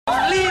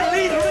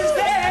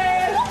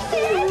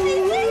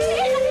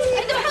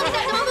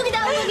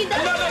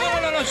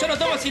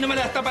así no me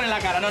la destapan en la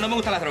cara. No me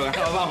gustan las drogas.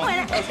 No, vamos.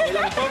 Bueno. Vamos a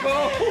bailar un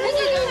poco.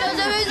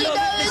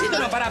 Besito.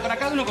 No, para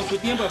cada uno con su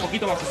tiempo. De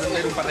poquito vamos a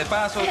hacer un par de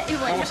pasos. Bueno.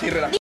 Vamos a ir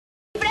relajando.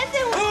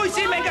 Uy,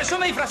 sí, venga, yo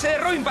me disfracé de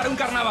Robin para un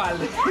carnaval.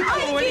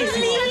 ¡Ay,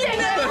 buenísimo.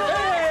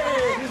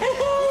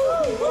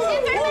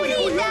 qué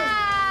lindo!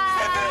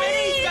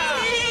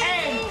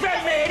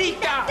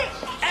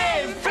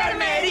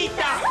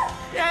 ¡Enfermerita!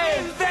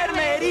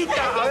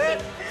 ¡Enfermerita! A ver.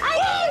 ¡Ay,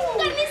 un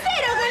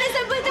carnicero con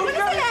esa puesta!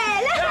 ¡Ponésela a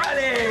él!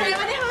 ¡Dale! ¿Me lo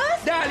pones vos?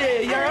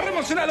 ¡Dale! Y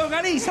agarremos una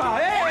longaniza,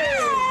 ¿eh?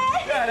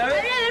 Dale, a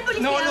ver.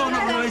 No.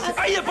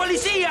 ¡Ay, de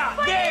policía!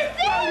 ¡De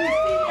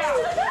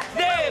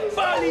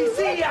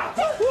policía!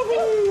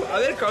 A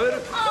ver.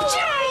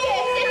 ¡Ay,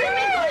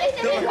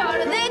 este es mejor!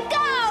 ¡De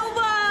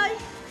cowboy!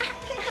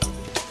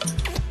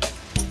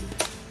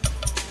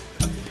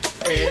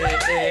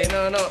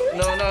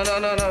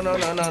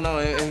 No,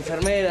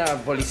 enfermera,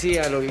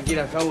 policía, lo que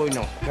quieras, cowboy,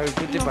 no.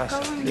 ¿Qué te pasa?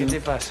 ¿Qué te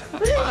pasa?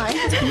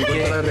 Se me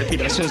cortó la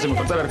respiración,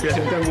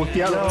 estoy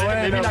angustiado. No,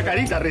 bueno. Le vi la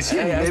carita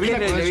recién, le vi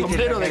con el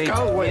sombrero de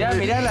cowboy.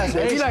 Mirá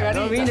le vi la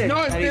carita.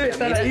 No, debe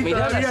estar ahí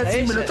todavía.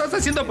 Sí, me lo estás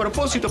haciendo a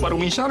propósito para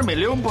humillarme,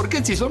 León. ¿Por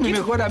qué? Si sos mi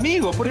mejor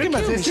amigo, ¿por qué me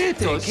haces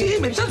esto? Sí,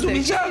 me estás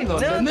humillando.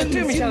 No te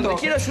estoy humillando,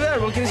 te quiero ayudar.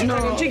 Vos querés estar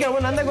con chica,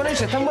 bueno, anda con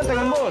ella, está muerta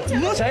con vos.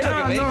 ¿Sabés lo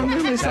que me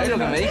dijo? ¿Sabés lo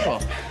que me dijo?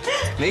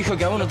 Me dijo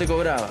que a vos no te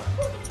cobraba.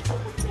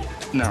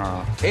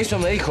 No. Eso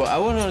me dijo, ¿a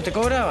vos no te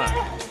cobraba?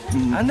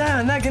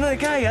 Anda, que no te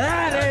caiga,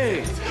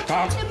 dale.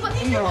 No,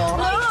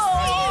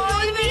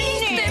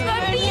 viste,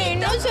 papi,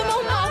 no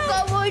somos más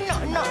cowboy, no.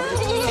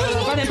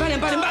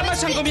 Paren,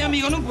 vayan con mi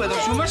amigo, no puedo.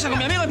 Yo vayan con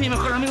mi amigo, es mi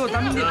mejor amigo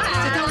también.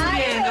 Se está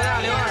muriendo,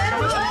 dale,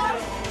 vaya.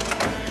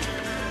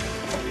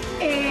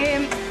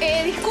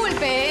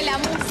 Disculpe, la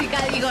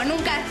música, digo,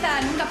 nunca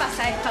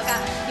pasa esto acá.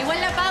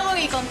 Igual la pago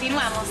y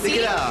continuamos, ¿sí?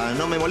 Déjela,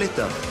 no me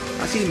molesta.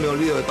 Así me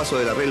olvido del paso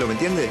del arreglo, ¿me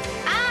entiende?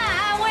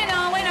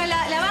 Bueno,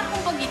 la bajo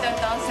un poquito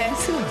entonces.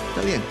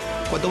 Está bien.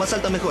 Cuanto más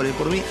alta mejor, ¿eh?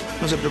 Por mí,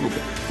 no se preocupe.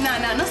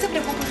 No se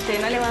preocupe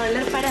usted, no le va a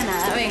doler para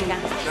nada, venga.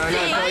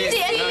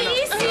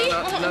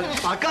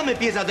 Acá me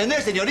empieza a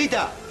atender,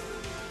 señorita.